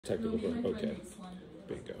Technical book. Okay.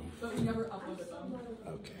 Bingo. But we never uploaded them.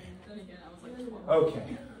 Okay. Then again, I was like 12.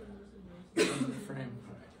 Okay. Frame.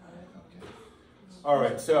 Okay. All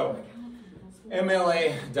right. So,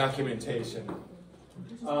 MLA documentation.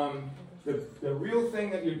 The real thing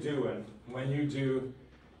that you're doing when you do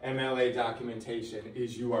MLA documentation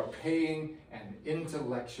is you are paying an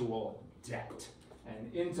intellectual debt. An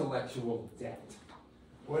intellectual debt.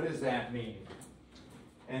 What does that mean?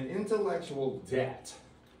 An intellectual debt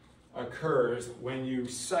occurs when you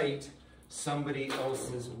cite somebody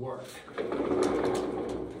else's work.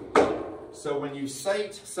 So when you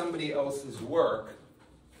cite somebody else's work,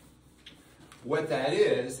 what that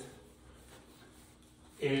is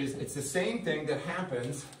it's the same thing that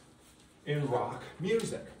happens in rock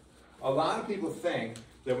music. A lot of people think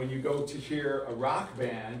that when you go to hear a rock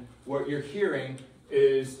band, what you're hearing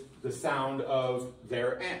is the sound of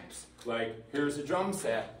their amps. Like, here's a drum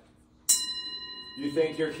set. You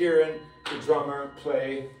think you're hearing the drummer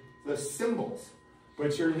play the cymbals,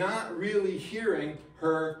 but you're not really hearing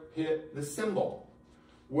her hit the cymbal.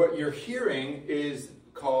 What you're hearing is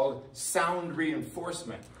called sound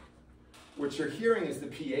reinforcement. What you're hearing is the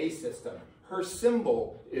PA system. Her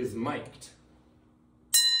cymbal is mic'd.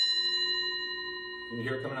 Can you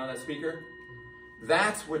hear it coming out of that speaker?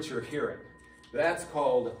 That's what you're hearing. That's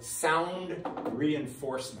called sound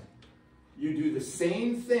reinforcement. You do the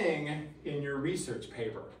same thing in your research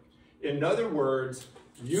paper. In other words,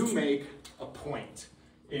 you make a point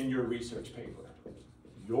in your research paper.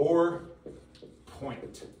 Your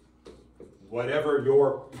point. Whatever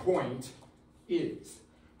your point is.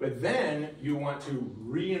 But then you want to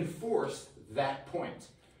reinforce that point.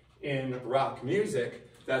 In rock music,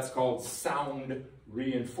 that's called sound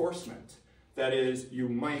reinforcement. That is, you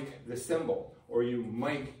mic the cymbal or you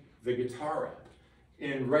mic the guitar amp.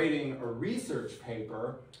 In writing a research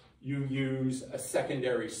paper, you use a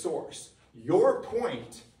secondary source. Your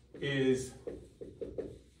point is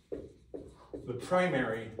the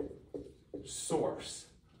primary source.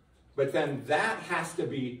 But then that has to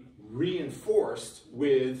be reinforced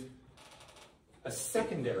with a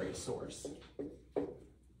secondary source,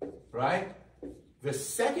 right? The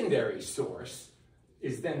secondary source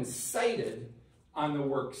is then cited on the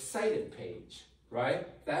works cited page, right?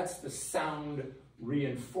 That's the sound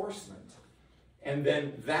reinforcement. And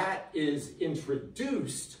then that is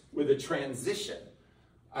introduced with a transition.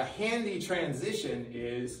 A handy transition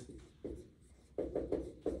is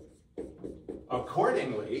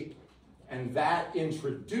accordingly, and that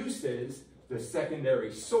introduces the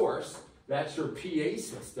secondary source. That's your PA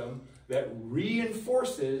system that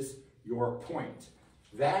reinforces your point.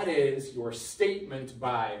 That is your statement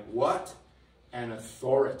by what? An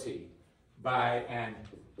authority, by an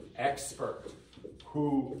expert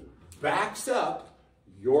who backs up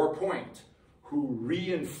your point, who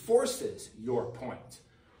reinforces your point,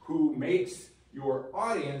 who makes your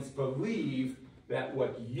audience believe that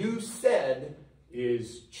what you said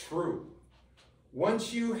is true.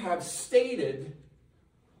 Once you have stated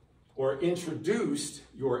or introduced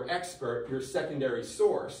your expert, your secondary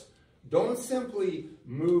source, don't simply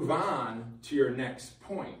move on to your next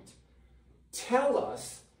point. Tell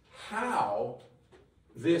us how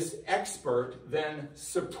this expert then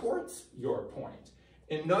supports your point.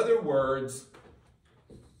 In other words,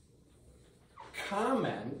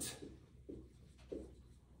 comment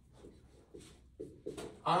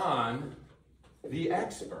on the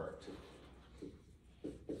expert.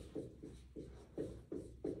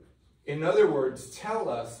 In other words, tell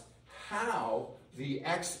us how the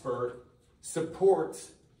expert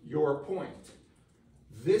supports your point.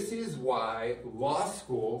 This is why law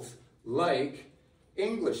schools like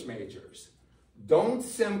English majors. Don't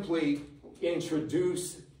simply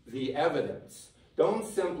introduce the evidence. Don't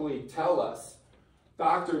simply tell us.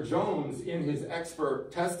 Dr. Jones, in his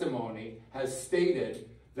expert testimony, has stated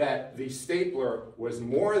that the stapler was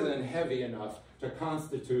more than heavy enough to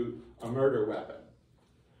constitute a murder weapon.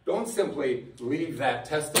 Don't simply leave that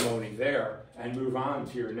testimony there and move on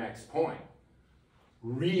to your next point.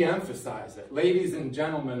 Re-emphasize it. Ladies and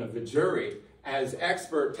gentlemen of the jury, as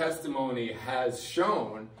expert testimony has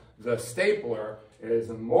shown, the stapler is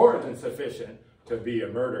more than sufficient to be a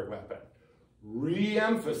murder weapon.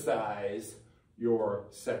 Re-emphasize your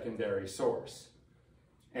secondary source.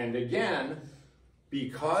 And again,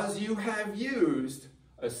 because you have used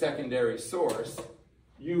a secondary source,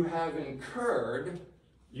 you have incurred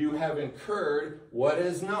what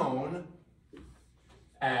is known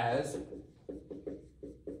as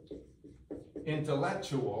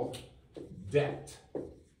intellectual debt.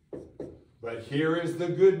 But here is the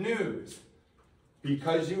good news.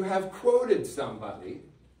 Because you have quoted somebody,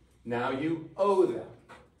 now you owe them.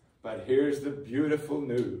 But here's the beautiful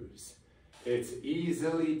news. It's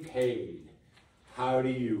easily paid. How do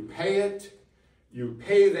you pay it? You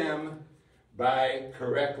pay them by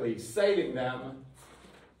correctly citing them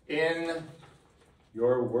in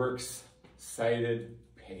your Works Cited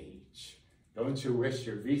page. Don't you wish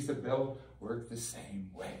your Visa bill worked the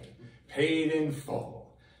same way? Paid in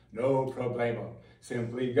full, no problemo.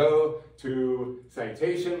 Simply go to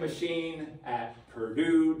Citation Machine at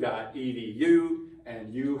purdue.edu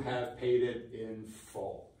and you have paid it in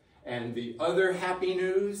full. And the other happy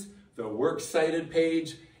news, the Works Cited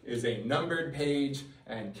page is a numbered page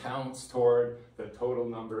and counts toward the total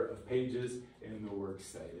number of pages in the Works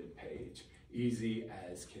Cited page. Easy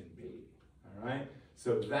as can be, all right?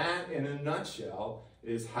 So that, in a nutshell,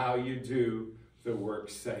 is how you do the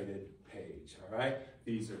Works Cited page, all right?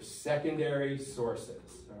 These are secondary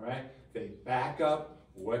sources, all right? They back up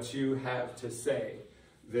what you have to say.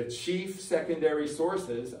 The chief secondary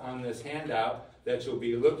sources on this handout that you'll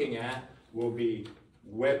be looking at will be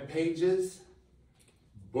web pages,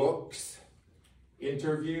 books,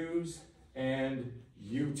 interviews, and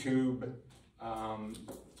YouTube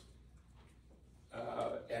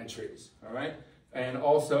entries, all right? And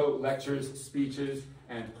also lectures, speeches,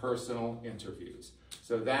 and personal interviews.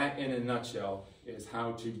 So that, in a nutshell, is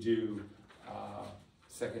how to do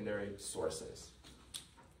secondary sources.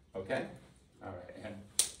 Okay? All right, and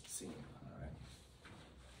scene. All right.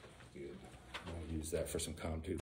 Good. I'm going to use that for some content.